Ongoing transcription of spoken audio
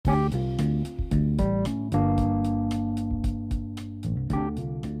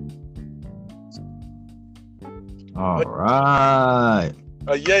All right.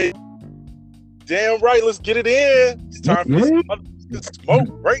 Yeah, damn right. Let's get it in. It's time for this smoke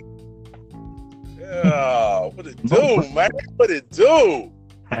break. Yeah, what it do, man? What it do?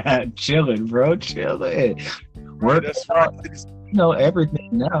 Chilling, bro. Chilling. Right, that's right. You know everything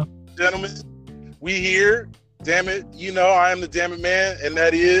now. Gentlemen, we here. Damn it. You know, I am the damn it man, and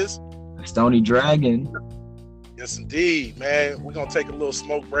that is Stony Dragon. Yes, indeed, man. We're gonna take a little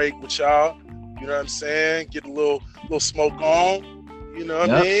smoke break with y'all. You know what I'm saying? Get a little smoke on. You know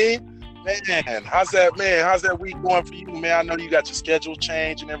what I mean? Man, how's that week going for you, man? I know you got your schedule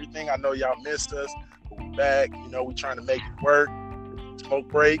change and everything. I know y'all missed us, but we back. You know, we trying to make it work. Smoke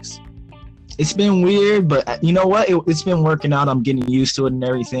breaks. It's been weird, but you know what? It's been working out. I'm getting used to it and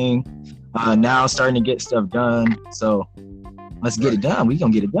everything. Now starting to get stuff done. So let's get it done. We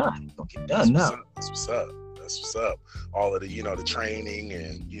gonna get it done. We're gonna get it done now. That's what's up. That's what's up. All of the, the training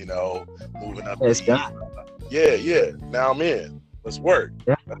and, moving up. It's done. Yeah. Now I'm in. Let's work.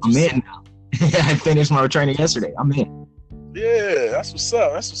 Yeah, I'm in now. I finished my training yesterday. I'm in. Yeah, that's what's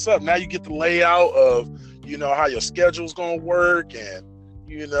up. That's what's up. Now you get the layout of, how your schedule's gonna work and,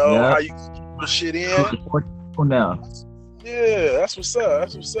 how you keep the shit in. Now. Yeah, that's what's up.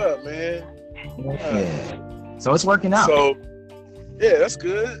 That's what's up, man. Yeah. So it's working out. So, yeah, that's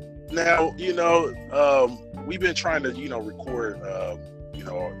good. Now, we've been trying to, record,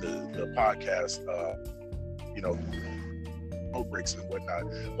 the podcast, breaks and whatnot.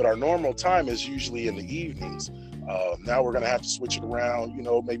 But our normal time is usually in the evenings. Now we're gonna have to switch it around.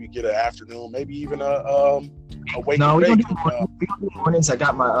 Maybe get an afternoon, maybe even a wake. No, we gonna do mornings. I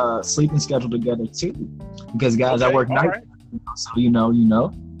got my sleeping schedule together too, because guys, I work night. Right. So you know.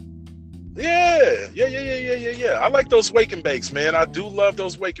 Yeah. I like those wake and bakes, man. I do love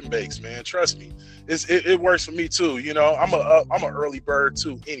those wake and bakes, man. Trust me, it works for me too. I'm a early bird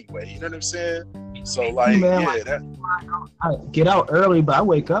too. Anyway, you know what I'm saying? So I get out early, but I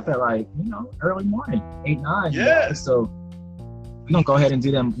wake up at early morning, 8-9. Yeah. So we're gonna go ahead and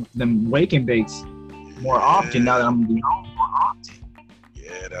do them wake and bakes more often now that I'm doing more often.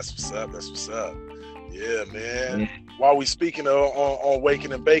 Yeah, that's what's up. That's what's up. Yeah, man. Yeah. While we speaking on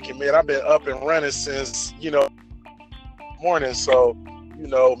waking and baking, man, I've been up and running since morning. So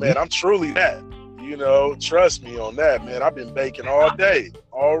man, I'm truly that. Trust me on that, man. I've been baking all day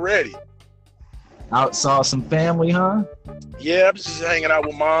already. Out saw some family, huh? Yeah, I was just hanging out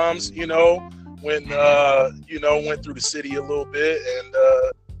with moms, when went through the city a little bit and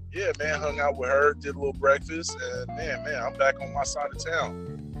yeah, man, hung out with her, did a little breakfast, and man, I'm back on my side of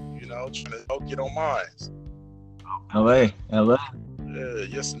town. Trying to get on mine. LA. Yeah,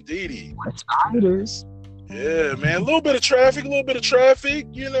 yes indeedy. Spiders. Yeah, man, a little bit of traffic, you know what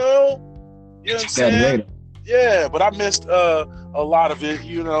I'm saying? Yeah, but I missed a lot of it,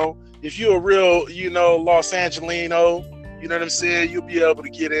 If you're a real, Los Angelino, you know what I'm saying, you'll be able to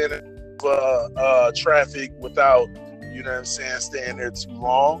get in traffic without, staying there too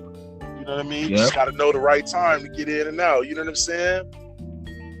long. You know what I mean? Yep. You just got to know the right time to get in and out. You know what I'm saying?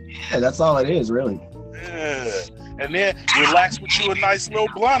 Yeah, that's all it is, really. Yeah. And then relax with you a nice little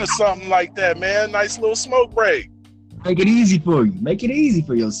blunt or something like that, man. Nice little smoke break. Make it easy for you. Make it easy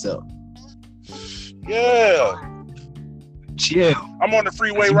for yourself. Yeah. Chill. I'm on the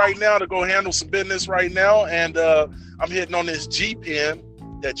freeway right now to go handle some business right now, and I'm hitting on this G Pen,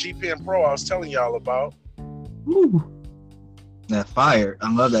 that G Pen Pro I was telling y'all about. Ooh. That fire.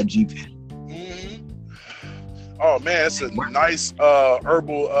 I love that G Pen. Mm-hmm. Oh man, it's a nice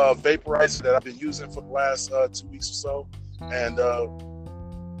herbal vaporizer that I've been using for the last 2 weeks or so, and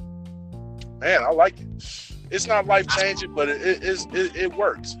man, I like it. It's not life changing, but it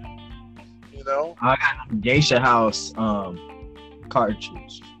works. I got a Geisha House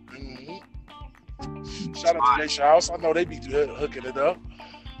cartridge. Mm-hmm. Shout out to Geisha House. I know they be good hooking it up.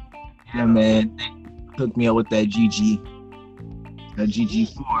 Yeah, man. They hooked me up with that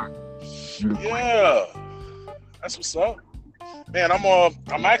GG4. Yeah. That's what's up. Man,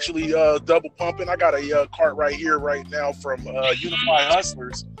 I'm actually double pumping. I got a cart right here right now from Unify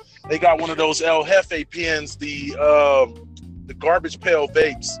Hustlers. They got one of those El Jefe pens, the garbage pail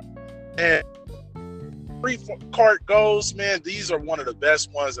vapes. And free cart goes, man, these are one of the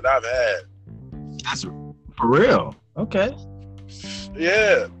best ones that I've had. That's for real. Okay.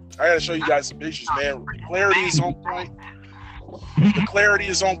 Yeah. I gotta show you guys some pictures, man. Clarity is on point. The clarity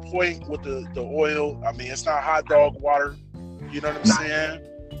is on point with the oil. I mean, it's not hot dog water. You know what I'm saying?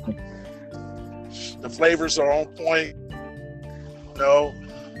 The flavors are on point.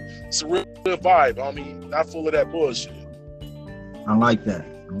 It's a real good vibe. I mean, not full of that bullshit. I like that.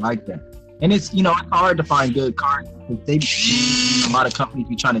 And it's, it's hard to find good cards. A lot of companies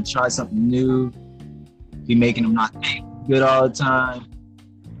be trying to try something new. be making them not taste good all the time.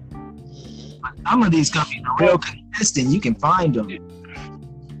 But some of these companies are real consistent. You can find them.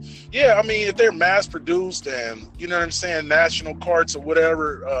 Yeah, I mean, if they're mass produced and you know what I'm saying, national carts or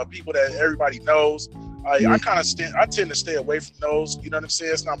whatever, people that everybody knows, I tend to stay away from those. You know what I'm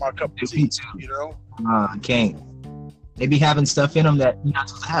saying? It's not my cup of tea. You know? I can't. They be having stuff in them that you're not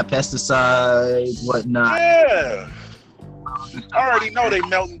supposed to have, pesticides, whatnot. Yeah. I already know they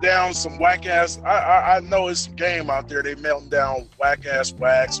melting down some whack ass. I know it's some game out there. They melting down whack ass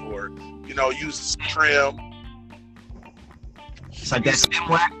wax or using some trim. It's like that stem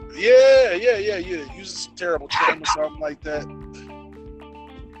wax. Yeah. Using some terrible trim or something like that.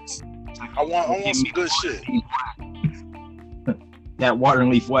 I want some good shit. That water and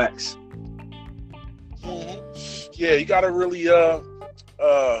leaf wax. Mm-hmm. Yeah, you gotta really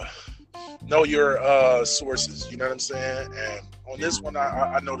know your sources. You know what I'm saying? And on this one,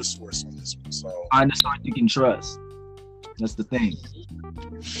 I know the source on this one. So I know someone you can trust. That's the thing.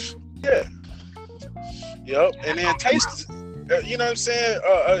 Yeah. Yep. And then taste. You know what I'm saying?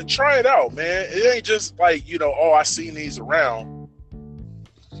 Try it out, man. It ain't just like I seen these around.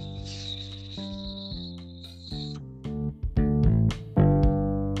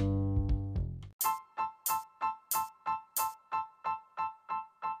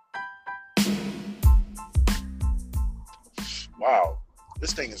 Wow,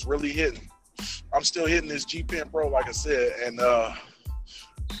 this thing is really hitting. I'm still hitting this G Pen Pro, like I said, and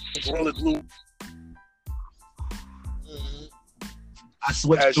Gorilla Glue. I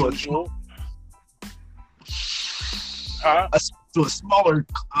switched as to usual. Huh? I switched to a smaller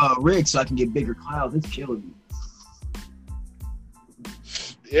rig so I can get bigger clouds. It's killing me.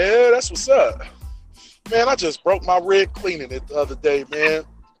 Yeah, that's what's up. Man, I just broke my rig cleaning it the other day, man.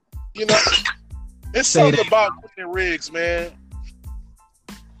 It's something about cleaning rigs, man.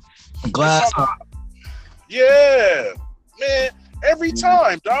 Glass. Yeah, man. Every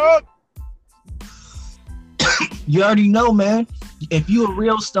time, dog. You already know, man. If you a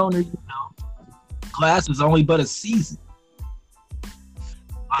real stoner, glass is only but a season.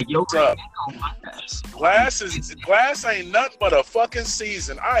 Like glass ain't nothing but a fucking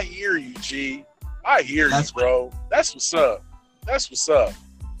season. I hear you, G. I hear you, bro. That's what's up.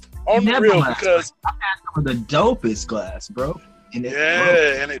 On the real, because I've had some of the dopest glass, bro. And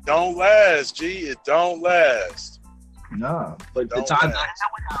it don't last, G. It don't last. Nah, but the time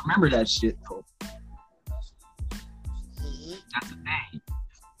I remember that shit though. Mm-hmm. That's the thing.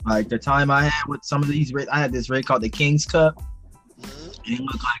 Like the time I had with some of these, I had this rig called the King's Cup, and it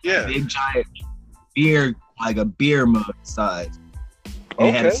looked like a big giant beer, like a beer mug size. And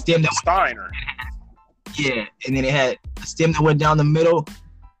it had a stem that Steiner. And then it had a stem that went down the middle,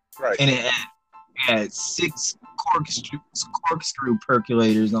 right? And it had 6 corkscrew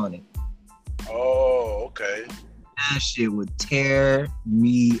percolators on it. Oh, okay. That shit would tear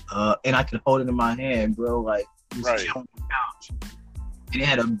me up, and I could hold it in my hand, bro. Like, just chill on the couch. And it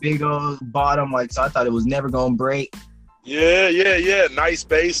had a big old bottom, so I thought it was never gonna break. Yeah. Nice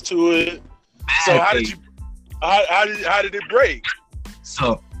base to it. So how did it break?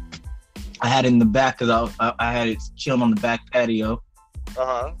 So I had it in the back because I had it chilling on the back patio.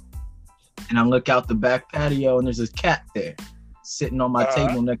 And I look out the back patio and there's this cat there sitting on my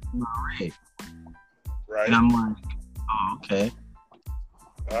table next to my rig. Right. And I'm like, oh, okay.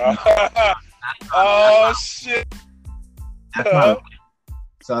 Oh, shit.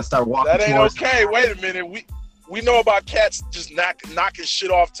 So I start walking. That ain't okay. Wait a minute. We know about cats just knocking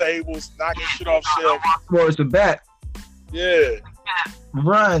shit off tables, knocking shit off shelves. Towards the back. Yeah. The cat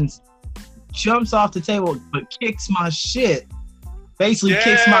runs, jumps off the table, but kicks my shit. Basically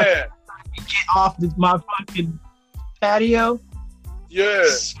kicks my get off my fucking patio. Yeah.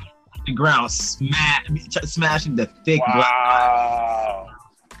 The ground smashing the thick wow.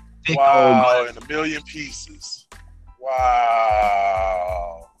 Thick wow, in a million pieces.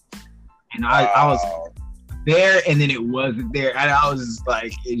 Wow. And I was there, and then it wasn't there, and I was just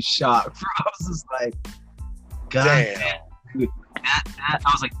like in shock. I was just like, God damn. Dude, I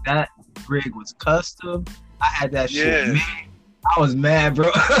was like, that rig was custom. I had that shit made. I was mad,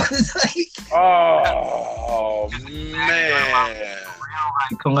 bro. Oh man.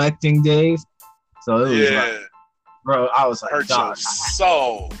 Collecting days. So it was bro, I was like, hurt your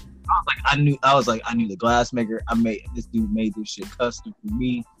soul. I knew the glassmaker. This dude made this shit custom for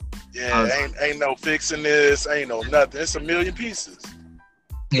me. Yeah, ain't no fixing this, ain't no nothing. It's a million pieces.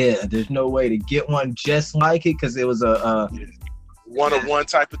 Yeah, there's no way to get one just like it because it was a one-of-one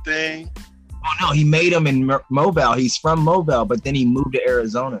type of thing. Oh no, he made them in Mobile. He's from Mobile, but then he moved to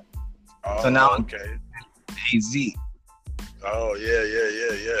Arizona. Oh, so now okay. AZ. Oh yeah.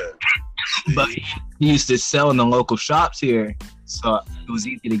 But he used to sell in the local shops here, so it was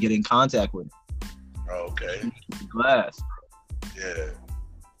easy to get in contact with him. Oh, okay. Glass. Yeah.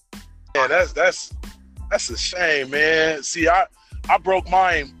 Yeah, that's a shame, man. See, I broke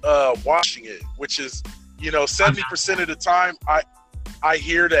mine washing it, which is, 70% of the time I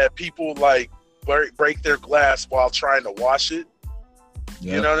hear that people like break their glass while trying to wash it.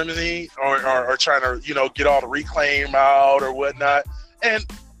 Yep. You know what I mean? Or trying to, get all the reclaim out or whatnot. And,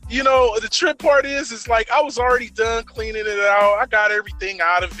 the trip part is like I was already done cleaning it out. I got everything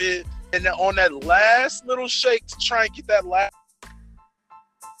out of it. And then on that last little shake to try and get that last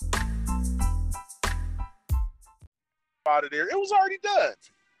out of there, it was already done.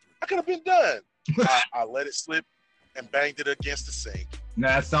 I could have been done. I let it slip and banged it against the sink.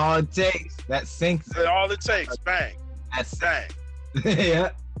 That's all it takes. That sink. That's all it takes. Bang. That's bang.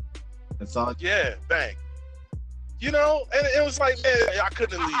 Yeah. That's all. Yeah, bang. And it was like, man, I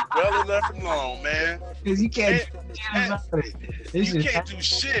couldn't leave well enough alone, man. Because you can't. You can't do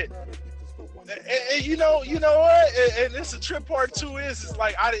shit. And you know what? And it's a trip part too. Is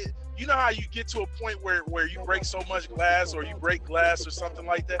like I didn't. You know how you get to a point where you break so much glass or you break glass or something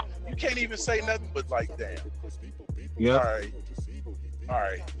like that, you can't even say nothing but like, damn. Yeah. All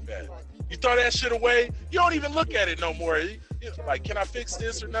right, man. You throw that shit away. You don't even look at it no more. Like, can I fix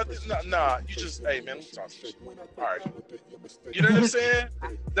this or nothing? Nah. You just, hey man, let me talk some shit. All right. You know what I'm saying?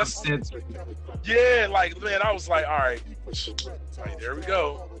 That's yeah. Like, man, I was like, all right, there we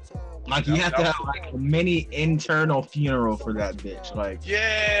go. Like you have to have like a mini internal funeral for that bitch. Like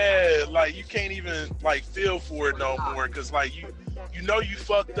yeah, like you can't even like feel for it no more because like you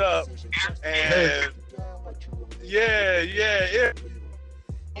fucked up and yeah.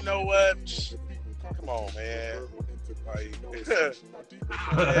 You know what? Come on, man. Like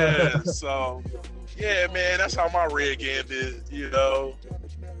yeah. So yeah, man. That's how my rig ended. It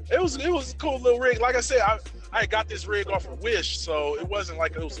was a cool little rig. Like I said, I got this rig off of Wish, so it wasn't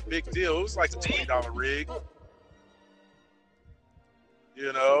like it was a big deal. It was like a $20 rig,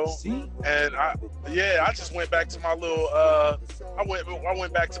 And I just went back to my little. I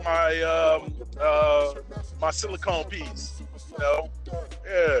went back to my my silicone piece,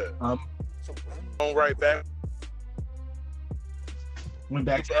 Yeah. Right back. Went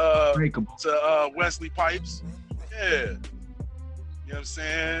back to breakable. To Wesley Pipes. Yeah. You know what I'm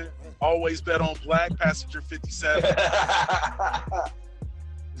saying? Always bet on black, passenger 57.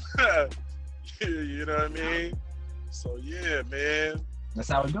 You know what I mean? So, yeah, man. That's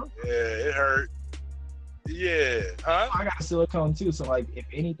how it goes. Yeah, it hurt. Yeah. Huh? I got a silicone, too. So, like, if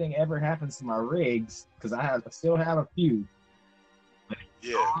anything ever happens to my rigs, because I still have a few, but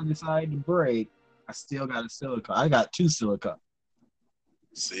if I decide to break, I still got a silicone. I got 2 silicone.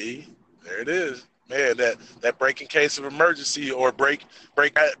 See? There it is. Man, that break in case of emergency or break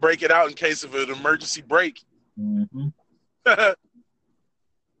it out in case of an emergency break. Mm-hmm.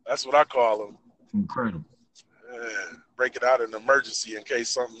 That's what I call them. Incredible. Yeah, break it out in emergency in case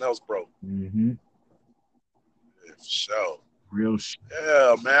something else broke. Mm-hmm. Yeah, for sure. Real shit.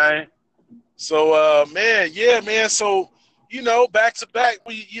 Yeah, man. So, man. So, back to back,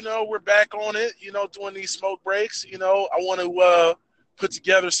 we're back on it, doing these smoke breaks. I want to put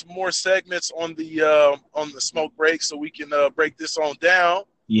together some more segments on the smoke break so we can break this on down.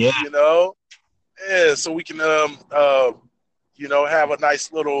 Yeah. Yeah, so we can have a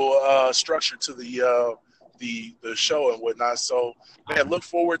nice little structure to the show and whatnot. So man, look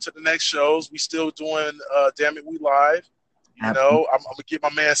forward to the next shows. We still doing Damn It We Live. I'm gonna get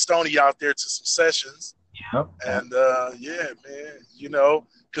my man Stoney out there to some sessions. Yep. And yeah, man,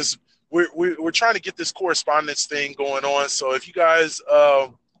 because we're trying to get this correspondence thing going on. So if you guys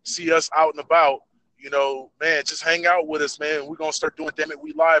see us out and about, man, just hang out with us, man. We're going to start doing Damn It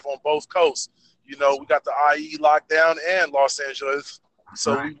We Live on both coasts. We got the IE lockdown and Los Angeles.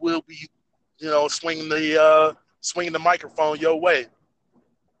 So we will be, swinging the microphone your way.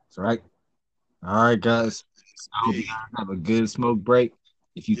 That's right. All right, guys. I hope you guys have a good smoke break.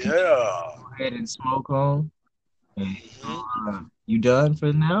 If you can go ahead and smoke on. And, you done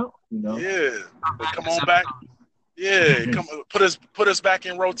for now? Yeah. Come on back. Yeah, come put us back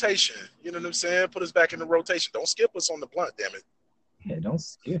in rotation. You know what I'm saying? Put us back in the rotation. Don't skip us on the blunt, damn it. Yeah, don't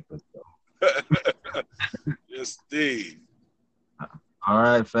skip us though. Yes, indeed. All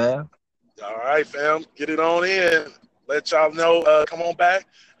right, fam. All right, fam. Get it on in. Let y'all know. Come on back,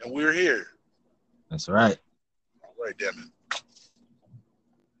 and we're here. That's right. All right, damn it.